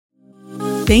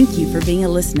Thank you for being a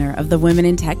listener of the Women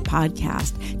in Tech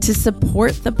podcast. To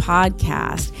support the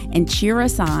podcast and cheer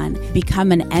us on,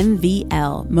 become an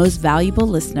MVL, Most Valuable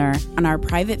Listener, on our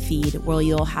private feed where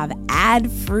you'll have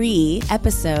ad-free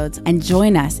episodes and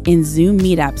join us in Zoom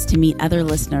meetups to meet other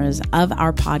listeners of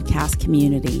our podcast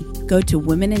community. Go to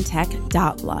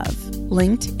womenintech.love,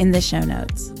 linked in the show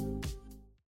notes.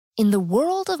 In the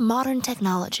world of modern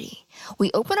technology, we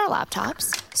open our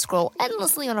laptops, scroll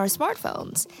endlessly on our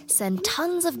smartphones, send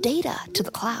tons of data to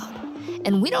the cloud,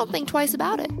 and we don't think twice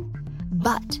about it.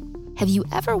 But have you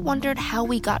ever wondered how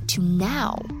we got to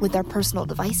now with our personal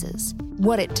devices?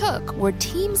 What it took were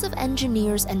teams of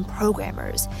engineers and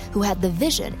programmers who had the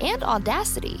vision and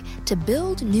audacity to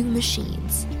build new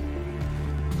machines.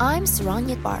 I'm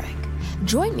Saranyat Barak.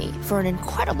 Join me for an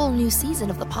incredible new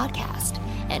season of the podcast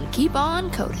and keep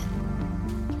on coding.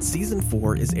 Season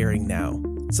 4 is airing now.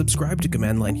 Subscribe to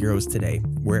Command Line Heroes today,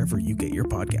 wherever you get your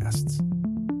podcasts.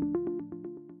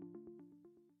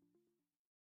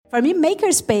 For me,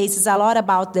 Makerspace is a lot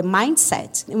about the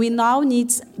mindset. We now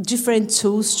need different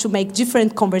tools to make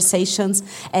different conversations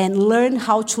and learn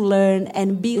how to learn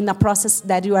and be in a process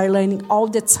that you are learning all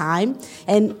the time.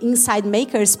 And inside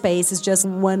Makerspace is just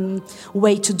one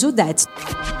way to do that.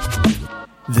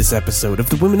 This episode of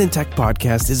the Women in Tech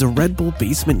podcast is a Red Bull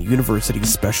Basement University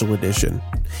special edition.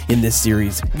 In this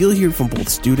series, you'll hear from both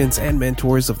students and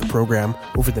mentors of the program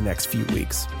over the next few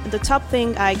weeks. The top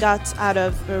thing I got out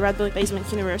of Red Bull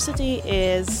Basement University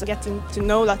is getting to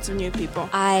know lots of new people.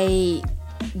 I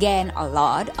gained a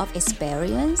lot of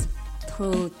experience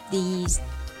through these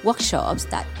workshops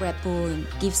that Red Bull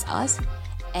gives us,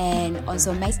 and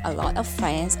also makes a lot of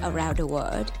friends around the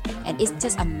world, and it's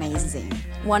just amazing.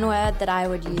 One word that I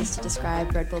would use to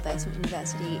describe Red Bull Basement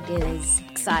University is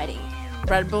exciting.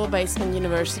 Red Bull Basement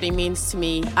University means to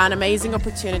me an amazing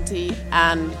opportunity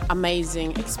and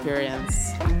amazing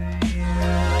experience.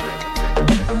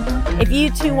 If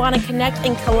you two want to connect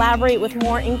and collaborate with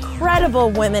more incredible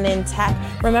women in tech,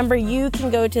 remember you can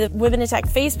go to the Women in Tech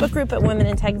Facebook group at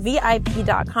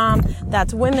womenintechvip.com.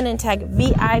 That's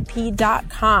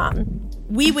womenintechvip.com.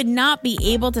 We would not be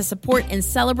able to support and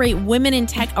celebrate women in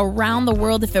tech around the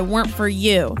world if it weren't for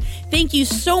you. Thank you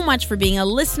so much for being a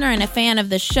listener and a fan of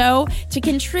the show. To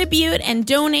contribute and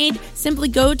donate, simply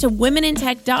go to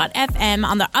womenintech.fm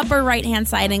on the upper right-hand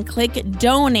side and click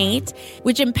Donate,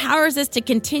 which empowers us to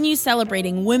continue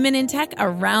celebrating women in tech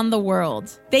around the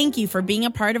world. Thank you for being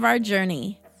a part of our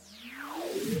journey.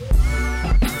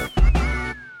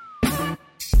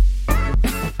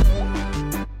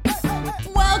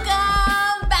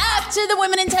 To the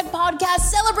Women in Tech podcast,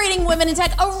 celebrating women in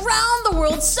tech around the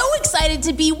world. So excited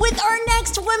to be with our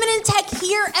next Women in Tech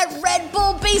here at Red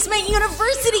Bull Basement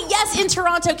University. Yes, in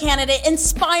Toronto, Canada,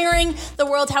 inspiring the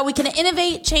world how we can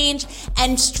innovate, change,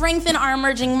 and strengthen our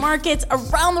emerging markets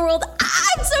around the world.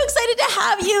 I'm so excited to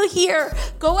have you here.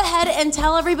 Go ahead and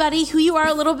tell everybody who you are,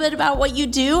 a little bit about what you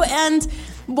do, and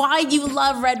why you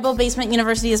love Red Bull Basement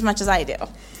University as much as I do.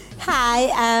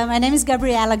 Hi, my name is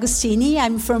Gabriela Agostini.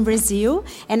 I'm from Brazil,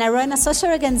 and I run a social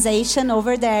organization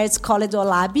over there. It's called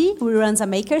Olabi. We run a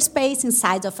makerspace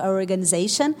inside of our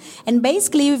organization. And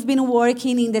basically, we've been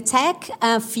working in the tech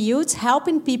field,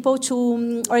 helping people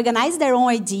to organize their own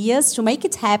ideas, to make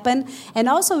it happen. And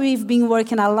also, we've been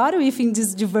working a lot within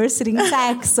this diversity in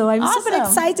tech. So I'm super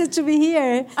excited to be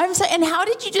here. And how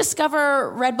did you discover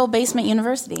Red Bull Basement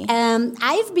University?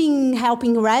 I've been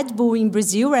helping Red Bull in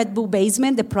Brazil, Red Bull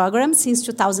Basement, the program, since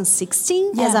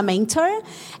 2016 as a mentor,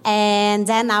 and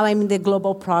then now I'm in the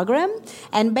global program.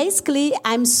 And basically,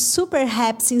 I'm super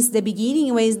happy since the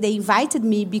beginning when they invited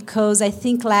me, because I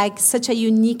think like such a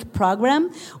unique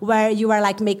program where you are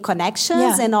like make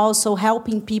connections and also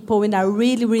helping people in a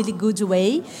really, really good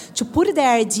way to put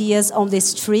their ideas on the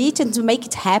street and to make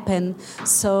it happen.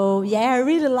 So I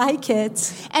really like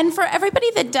it. And for everybody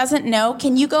that doesn't know,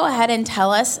 can you go ahead and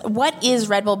tell us what is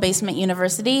Red Bull Basement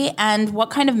University and what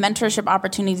kind of mentorship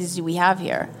opportunities do we have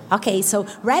here? Okay, so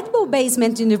Red Bull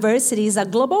Basement University is a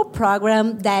global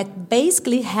program that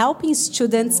basically helping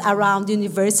students around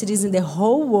universities in the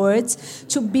whole world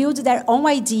to build their own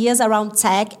ideas around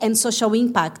tech and social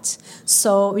impact.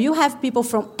 So you have people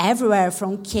from everywhere,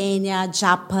 from Kenya,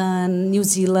 Japan, New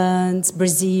Zealand,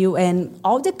 Brazil, and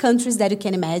all the countries that you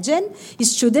can imagine,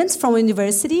 students from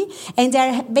university, and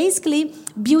they're basically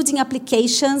building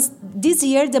applications. This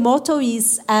year, the motto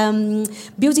is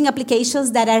building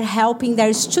applications that are helping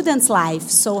their students' life.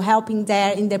 So helping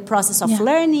them in the process of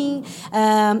learning,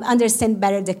 understand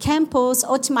better the campus,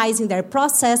 optimizing their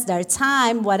process, their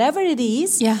time, whatever it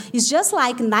is. Yeah. It's just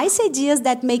like nice ideas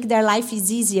that make their life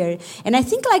easier. And I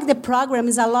think like the program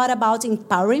is a lot about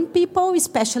empowering people,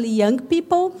 especially young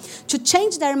people, to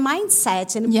change their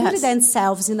mindset and put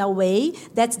themselves in a way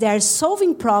that they're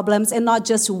solving problems and not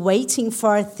just waiting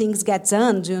for things get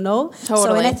done, you know? Totally.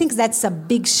 So, and I think that's a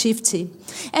big shift.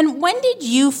 And when did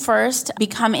you first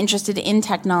become interested in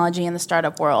technology in the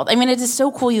startup world? I mean, it is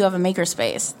so cool you have a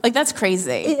makerspace. Like, that's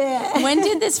crazy. Yeah. When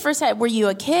did this first happen? Were you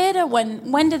a kid? Or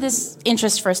when did this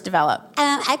interest first develop?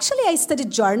 Actually, I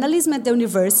studied journalism at the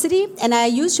university, and I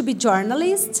used to be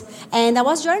journalist. And I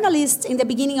was journalist in the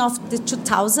beginning of the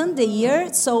 2000, the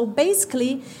year. So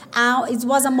basically, it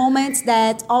was a moment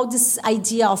that all this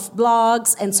idea of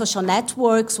blogs and social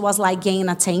networks was like gaining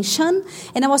attention.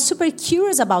 And I was super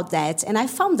curious about that. And I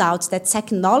found out that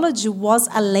technology was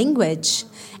a language.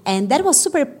 And that was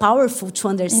super powerful to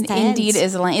understand. It indeed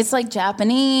is a language. It's like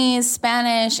Japanese,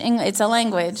 Spanish, English. It's a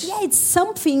language. Yeah, it's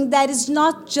something that is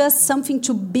not just something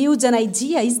to build an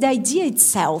idea. It's the idea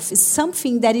itself. It's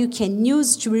something that you can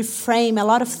use to reframe a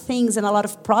lot of things and a lot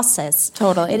of process.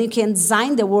 Totally. And you can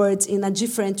design the words in a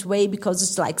different way because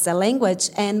it's like a language.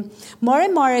 And more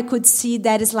I could see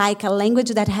that it's like a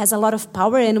language that has a lot of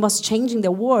power and was changing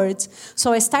the world.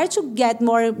 So I started to get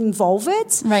more involved.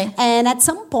 Right. And at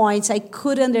some point, I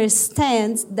could understand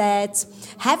that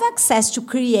have access to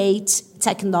create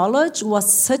technology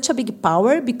was such a big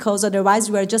power because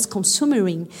otherwise we were just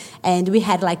consuming, and we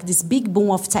had like this big boom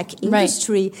of tech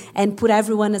industry and put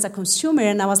everyone as a consumer.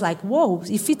 And I was like, whoa,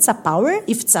 if it's a power,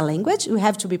 if it's a language, you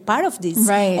have to be part of this.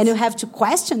 Right. And you have to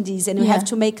question this, and you have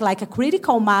to make like a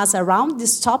critical mass around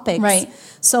these topics. Right.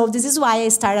 So this is why I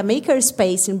started a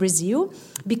makerspace in Brazil,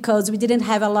 because we didn't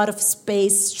have a lot of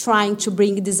space trying to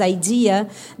bring this idea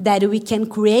that we can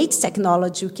create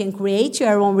technology, you can create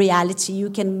your own reality, you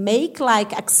can make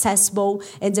like accessible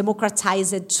and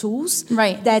democratized tools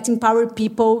that empower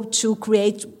people to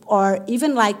create or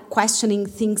even like questioning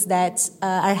things that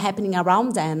are happening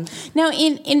around them. Now,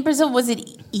 in Brazil, was it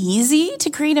easy to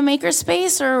create a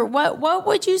makerspace, or what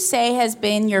would you say has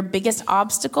been your biggest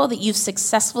obstacle that you've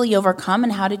successfully overcome,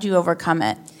 and how did you overcome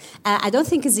it? I don't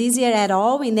think it's easier at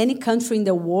all in any country in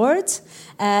the world.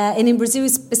 And in Brazil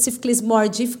specifically, it's more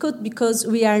difficult because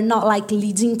we are not like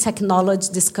leading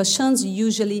technology discussions.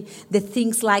 Usually the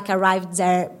things like arrived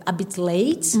there a bit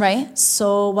late. Right.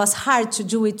 So it was hard to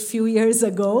do it a few years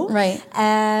ago. Right.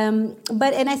 And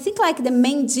I think like the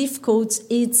main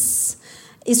difficulty is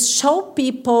show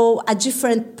people a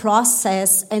different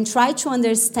process and try to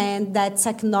understand that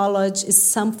technology is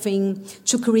something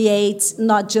to create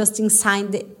not just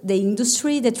inside the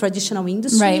industry, the traditional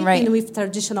industry, and with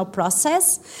traditional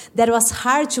process. That was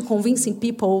hard to convincing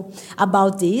people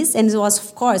about this, and it was,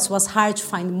 of course, was hard to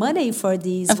find money for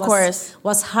this. Of course.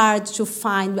 Was hard to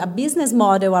find a business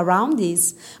model around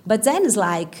this. But then it's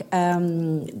like,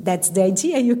 that's the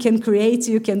idea. You can create,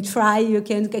 you can try, you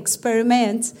can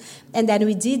experiment. And then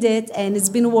we did it, and it's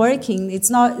been working. It's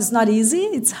not easy.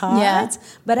 It's hard,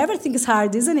 but everything is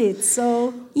hard, isn't it?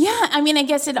 So yeah, I mean, I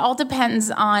guess it all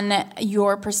depends on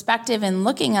your perspective and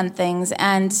looking on things.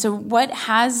 And so, what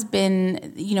has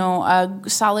been, a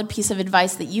solid piece of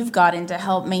advice that you've gotten to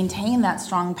help maintain that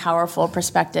strong, powerful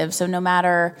perspective? So no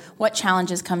matter what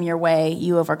challenges come your way,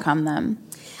 you overcome them.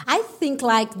 I think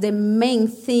like the main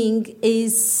thing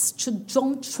is to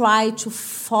don't try to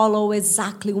follow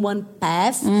exactly one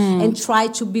path and try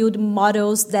to build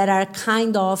models that are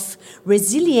kind of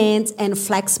resilient and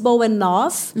flexible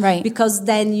enough, because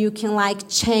then you can like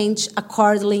change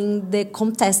accordingly the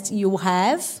context you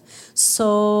have.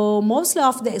 So mostly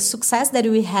of the success that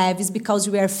we have is because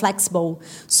we are flexible.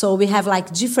 So we have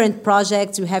like different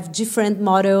projects, we have different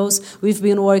models, we've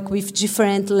been working with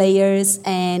different layers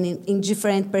and in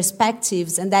different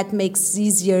perspectives, and that makes it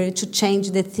easier to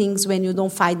change the things when you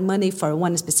don't find money for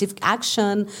one specific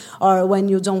action or when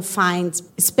you don't find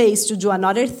space to do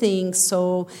another thing.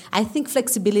 So I think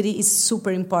flexibility is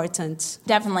super important.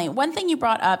 Definitely. One thing you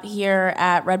brought up here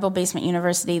at Red Bull Basement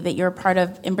University that you're a part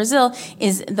of in Brazil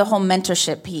is the whole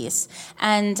mentorship piece.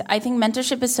 And I think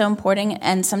mentorship is so important,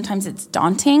 and sometimes it's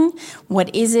daunting.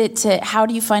 How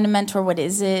do you find a mentor? What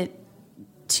is it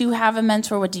to have a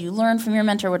mentor? What do you learn from your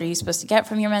mentor? What are you supposed to get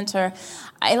from your mentor?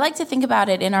 I like to think about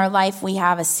it in our life. We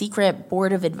have a secret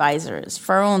board of advisors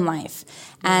for our own life.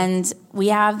 And we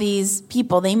have these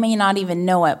people, they may not even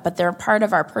know it, but they're part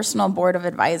of our personal board of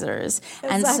advisors.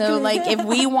 And so like if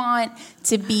we want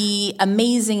to be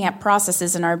amazing at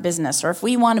processes in our business, or if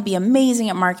we want to be amazing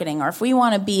at marketing, or if we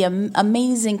want to be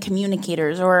amazing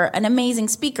communicators or an amazing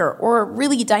speaker or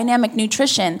really dynamic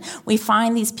nutrition, we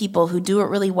find these people who do it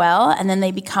really well, and then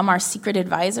they become our secret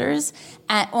advisors,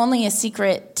 and only a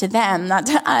secret to them, not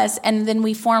to us. And then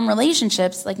we form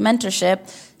relationships like mentorship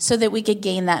so that we could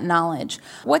gain that knowledge.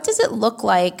 What does it look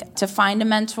like to find a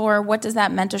mentor? What does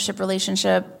that mentorship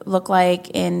relationship look like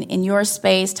in your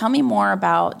space? Tell me more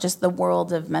about just the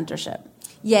world of mentorship.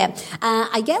 Yeah,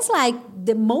 I guess like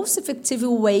the most effective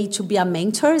way to be a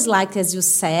mentor is like, as you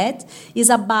said,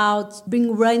 is about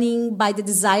being running by the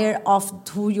desire of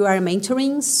who you are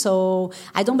mentoring. So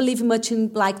I don't believe much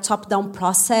in like top-down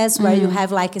process where you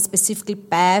have like a specific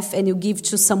path and you give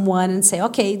to someone and say,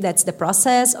 okay, that's the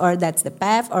process or that's the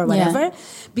path or whatever. Yeah.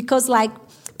 Because like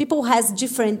people has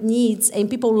different needs and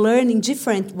people learn in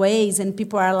different ways and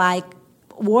people are like,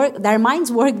 their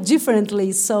minds work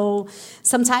differently. So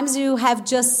sometimes you have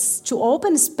just to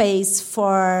open space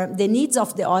for the needs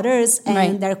of the others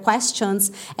and their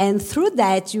questions. And through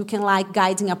that, you can like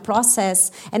guiding a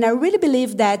process. And I really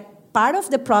believe that part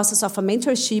of the process of a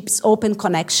mentorship is open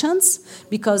connections,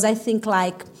 because I think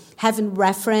like having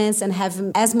reference and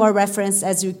having as more reference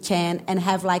as you can and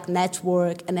have like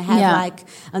network and have like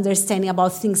understanding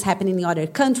about things happening in other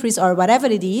countries or whatever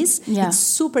it is, it's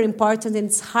super important and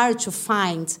it's hard to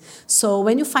find. So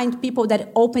when you find people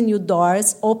that open you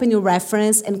doors, open your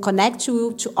reference and connect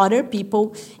you to other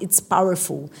people, it's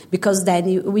powerful, because then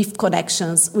you, with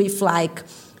connections, with like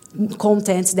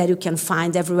content that you can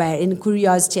find everywhere, in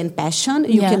curiosity and passion,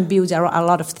 you can build a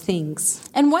lot of things.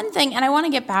 And one thing, and I want to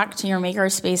get back to your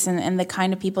makerspace and the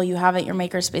kind of people you have at your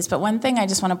makerspace, but one thing I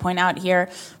just want to point out here,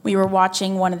 we were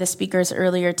watching one of the speakers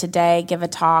earlier today give a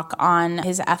talk on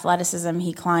his athleticism.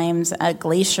 He climbs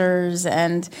glaciers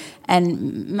and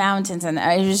mountains, and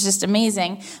it was just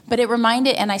amazing. But it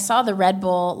reminded, and I saw the Red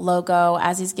Bull logo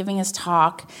as he's giving his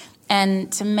talk.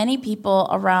 And to many people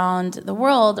around the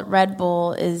world, Red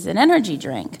Bull is an energy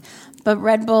drink. But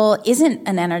Red Bull isn't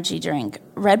an energy drink.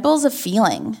 Red Bull's a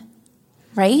feeling,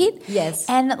 right? Yes.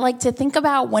 And like to think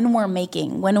about when we're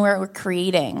making, when we're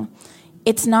creating,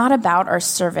 it's not about our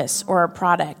service or our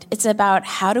product. It's about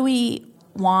how do we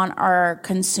want our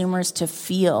consumers to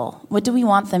feel? What do we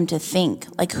want them to think?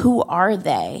 Like, who are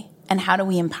they? And how do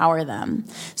we empower them?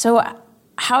 So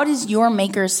how does your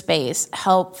makerspace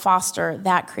help foster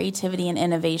that creativity and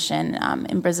innovation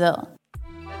in Brazil?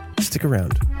 Stick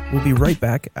around. We'll be right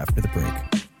back after the break.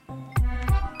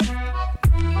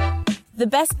 The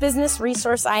best business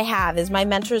resource I have is my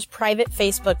mentor's private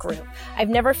Facebook group. I've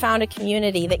never found a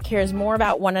community that cares more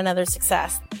about one another's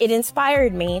success. It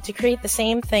inspired me to create the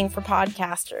same thing for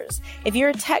podcasters. If you're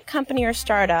a tech company or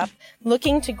startup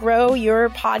looking to grow your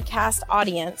podcast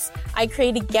audience, I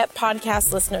created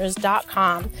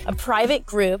GetPodcastListeners.com, a private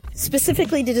group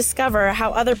specifically to discover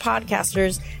how other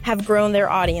podcasters have grown their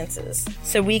audiences,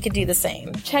 so we could do the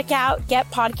same. Check out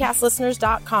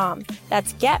GetPodcastListeners.com.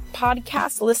 That's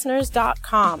GetPodcastListeners.com.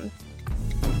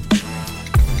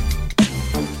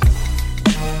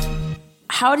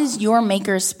 How does your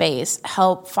makerspace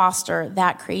help foster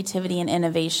that creativity and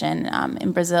innovation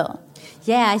in Brazil?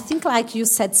 Yeah, I think like you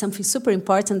said something super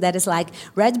important, that is like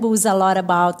Red Bull is a lot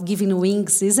about giving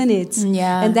wings, isn't it?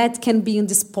 Yeah. And that can be in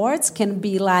the sports, can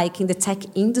be like in the tech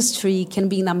industry, can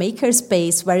be in a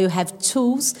makerspace where you have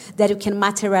tools that you can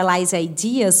materialize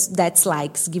ideas. That's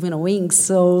like giving wings.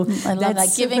 So I love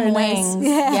that, giving wings. Nice.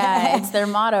 Yeah, it's their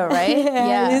motto, right?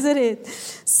 Yeah, isn't it?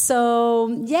 So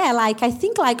yeah, like I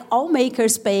think like all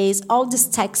makerspace, all this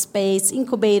tech space,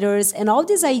 incubators, and all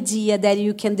this idea that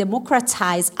you can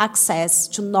democratize access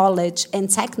to knowledge and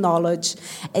tech knowledge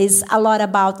is a lot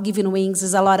about giving wings,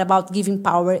 is a lot about giving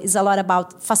power, is a lot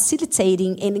about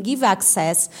facilitating and give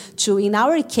access to, in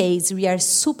our case, we are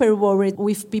super worried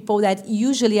with people that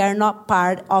usually are not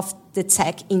part of the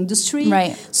tech industry.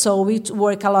 Right. So we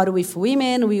work a lot with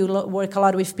women, we work a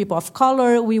lot with people of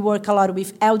color, we work a lot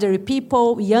with elderly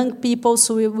people, young people.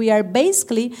 So we are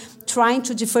basically trying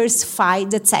to diversify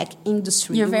the tech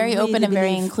industry. You're very open and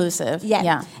very inclusive.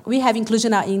 Yeah. We have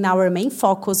inclusion in our main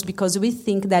focus because we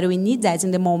think that we need that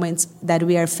in the moments that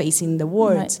we are facing the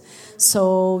world. Right.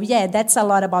 So yeah, that's a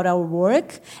lot about our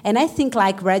work. And I think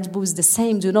like Red Bull is the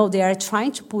same. You know, they are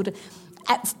trying to put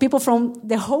people from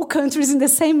the whole countries in the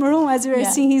same room, as you are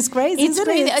seeing. He's crazy. It's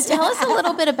crazy. It? Tell us a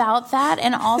little bit about that,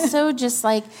 and also just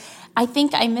like, I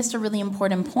think I missed a really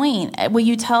important point. Will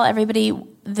you tell everybody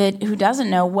who doesn't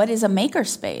know, what is a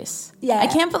makerspace? Yeah. I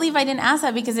can't believe I didn't ask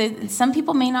that because some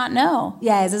people may not know.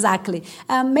 Yes, exactly.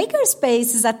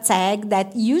 Makerspace is a tag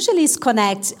that usually is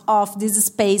connect of this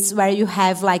space where you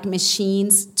have like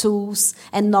machines, tools,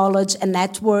 and knowledge and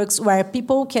networks where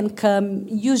people can come,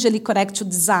 usually connect to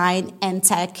design and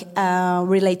tech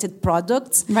related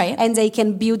products. Right. And they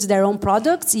can build their own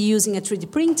products using a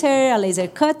 3D printer, a laser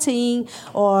cutting,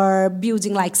 or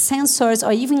building like sensors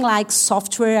or even like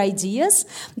software ideas.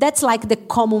 That's like the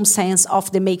common sense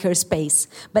of the makerspace.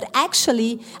 But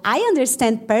actually, I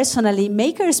understand personally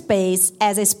makerspace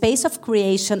as a space of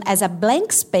creation, as a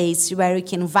blank space where you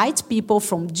can invite people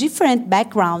from different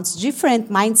backgrounds, different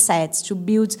mindsets to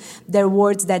build their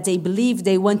worlds that they believe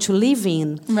they want to live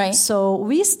in. Right. So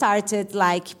we started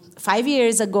like 5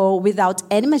 years ago without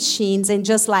any machines and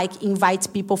just like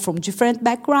invite people from different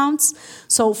backgrounds.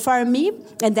 So for me,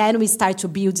 and then we start to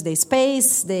build the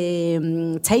space,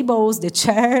 the tables, the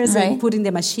chairs, right. and put in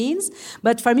the machines.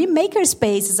 But for me,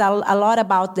 makerspace is a lot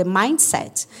about the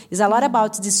mindset. It's a lot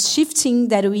about this shifting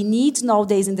that we need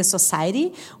nowadays in the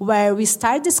society, where we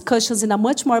start discussions in a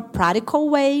much more practical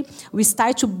way. We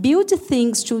start to build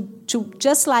things to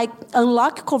just like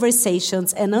unlock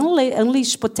conversations and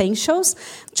unleash potentials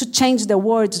to change the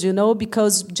world, you know,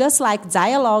 because just like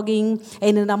dialoguing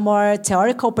and in a more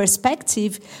theoretical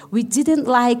perspective, we didn't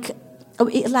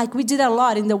we did a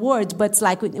lot in the world, but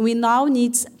like we now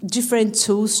need different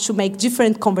tools to make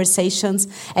different conversations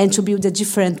and to build a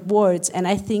different world. And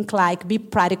I think like be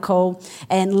practical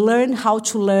and learn how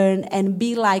to learn and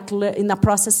be like in a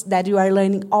process that you are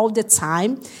learning all the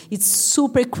time. It's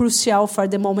super crucial for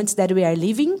the moments that we are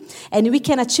living. And we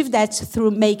can achieve that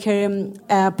through maker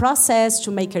process,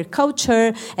 to maker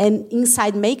culture, and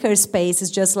inside makerspace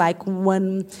is just like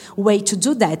one way to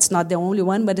do that. It's not the only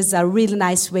one, but it's a really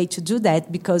nice way to do that,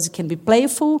 because it can be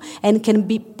playful and can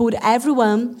be put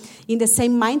everyone in the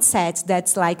same mindset.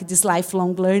 That's like this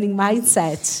lifelong learning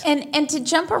mindset. And to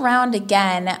jump around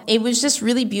again, it was just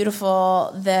really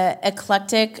beautiful, the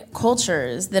eclectic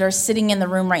cultures that are sitting in the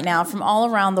room right now from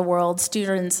all around the world,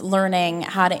 students learning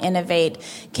how to innovate.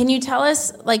 Can you tell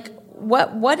us like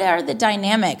what are the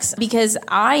dynamics? Because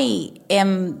I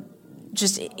am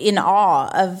just in awe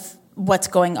of what's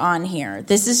going on here.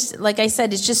 This is, like I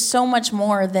said, it's just so much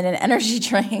more than an energy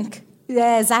drink.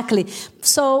 Yeah, exactly.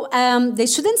 So the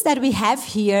students that we have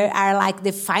here are like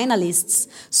the finalists.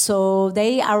 So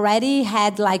they already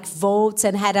had like votes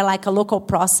and had a local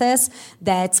process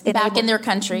that's back in their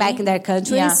country. Back in their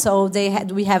country. Yeah. So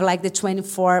we have like the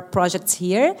 24 projects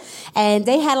here, and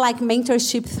they had like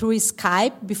mentorship through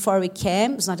Skype before we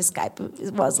came. It's not Skype.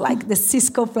 It was like the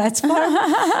Cisco platform,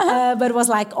 but it was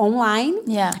like online.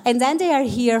 Yeah. And then they are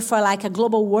here for like a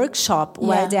global workshop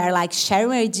where they are like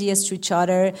sharing ideas to each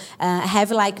other.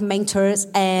 Have like mentors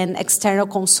and external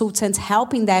consultants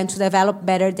helping them to develop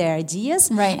better their ideas.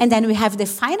 Right. And then we have the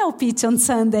final pitch on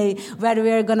Sunday where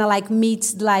we're going to like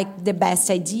meet like the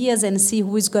best ideas and see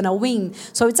who is going to win.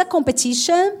 So it's a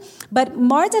competition, but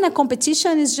more than a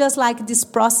competition, it's just like this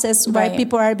process where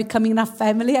people are becoming a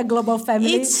family, a global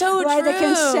family. It's so where true. They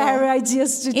can share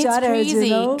ideas to each other. It's crazy.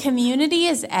 You know? Community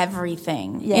is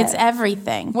everything. Yeah. It's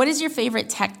everything. What is your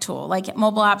favorite tech tool? Like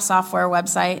mobile app, software,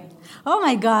 website? Oh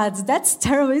my God, that's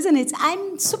terrible, isn't it?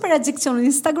 I'm super addicted on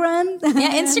Instagram.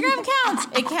 Yeah, Instagram counts.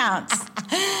 It counts.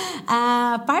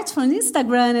 Apart from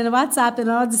Instagram and WhatsApp and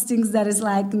all these things that is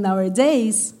like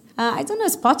nowadays, I don't know,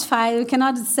 Spotify, we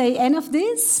cannot say any of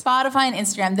this. Spotify and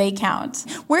Instagram, they count.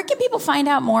 Where can people find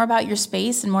out more about your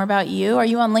space and more about you? Are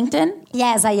you on LinkedIn?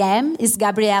 Yes, I am. It's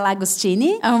Gabriela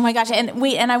Agostini. Oh my gosh. And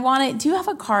wait, and I want to, do you have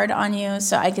a card on you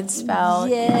so I could spell for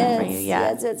you?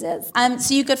 Yeah. Yes.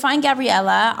 So you could find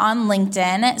Gabriela on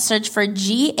LinkedIn, search for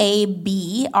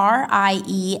Gabriela,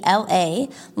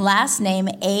 last name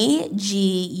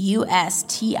Agustini.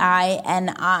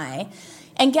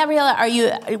 And Gabriela,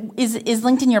 is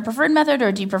LinkedIn your preferred method,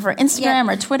 or do you prefer Instagram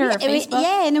or Twitter or Facebook?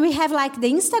 Yeah, and we have like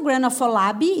the Instagram of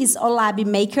Olabi is Olabi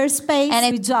Makerspace.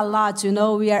 And we do a lot, you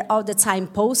know, we are all the time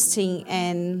posting,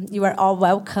 and you are all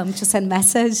welcome to send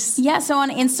messages. Yeah, so on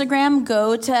Instagram,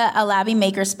 go to Olabi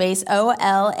Makerspace,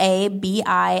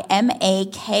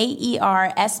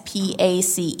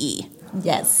 OLABIMAKERSPACE.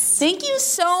 Yes. Thank you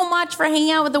so much for hanging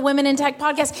out with the Women in Tech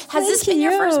podcast. Has this been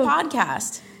your first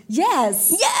podcast?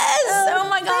 Yes. Oh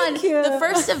my God. Thank you. The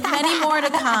first of many more to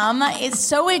come. It's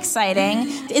so exciting.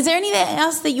 Is there anything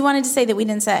else that you wanted to say that we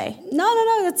didn't say?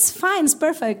 No. That's fine. It's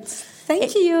perfect.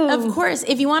 Thank you. Of course,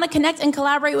 if you want to connect and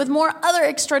collaborate with more other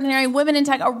extraordinary women in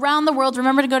tech around the world,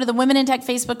 remember to go to the Women in Tech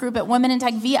Facebook group at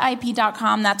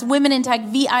womenintechvip.com. That's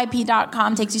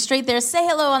womenintechvip.com. Takes you straight there. Say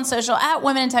hello on social at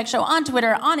Women in Tech Show on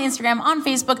Twitter, on Instagram, on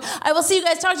Facebook. I will see you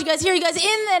guys, talk to you guys, hear you guys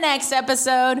in the next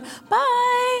episode.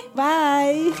 Bye.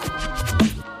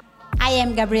 Bye. I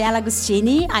am Gabriela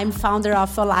Agostini. I'm founder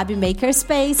of Olab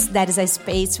Makerspace. That is a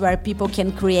space where people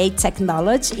can create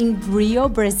technology in Rio,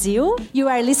 Brazil. You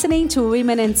are listening to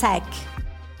Women in Tech.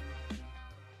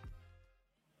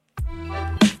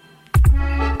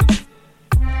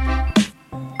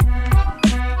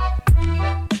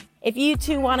 If you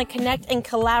too want to connect and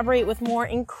collaborate with more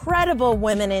incredible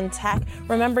women in tech,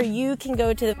 remember you can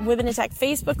go to the Women in Tech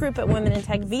Facebook group at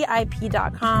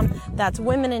womenintechvip.com. That's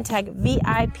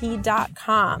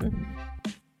womenintechvip.com.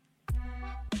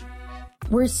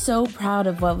 We're so proud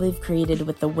of what we've created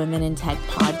with the Women in Tech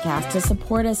podcast. To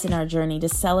support us in our journey to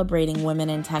celebrating women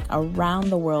in tech around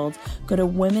the world, go to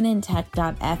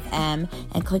womenintech.fm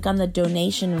and click on the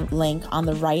donation link on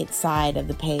the right side of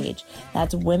the page.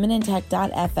 That's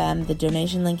womenintech.fm. The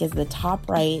donation link is the top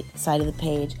right side of the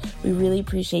page. We really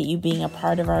appreciate you being a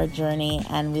part of our journey,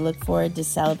 and we look forward to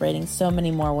celebrating so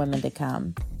many more women to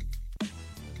come.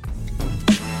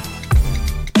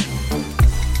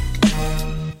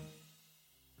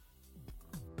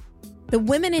 The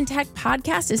Women in Tech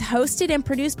podcast is hosted and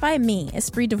produced by me,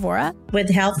 Esprit Devora, with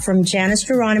help from Janice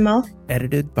Geronimo.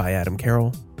 Edited by Adam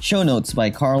Carroll. Show notes by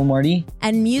Carl Marty.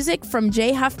 And music from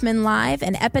Jay Huffman Live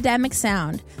and Epidemic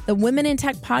Sound. The Women in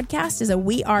Tech podcast is a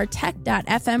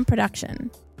wearetech.fm production.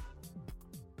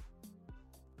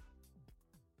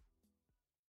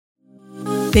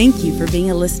 Thank you for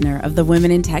being a listener of the Women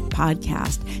in Tech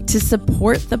podcast. To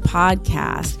support the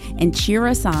podcast and cheer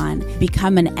us on,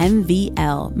 become an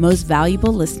MVL, Most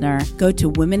Valuable Listener, go to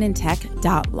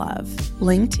womenintech.love,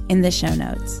 linked in the show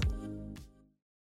notes.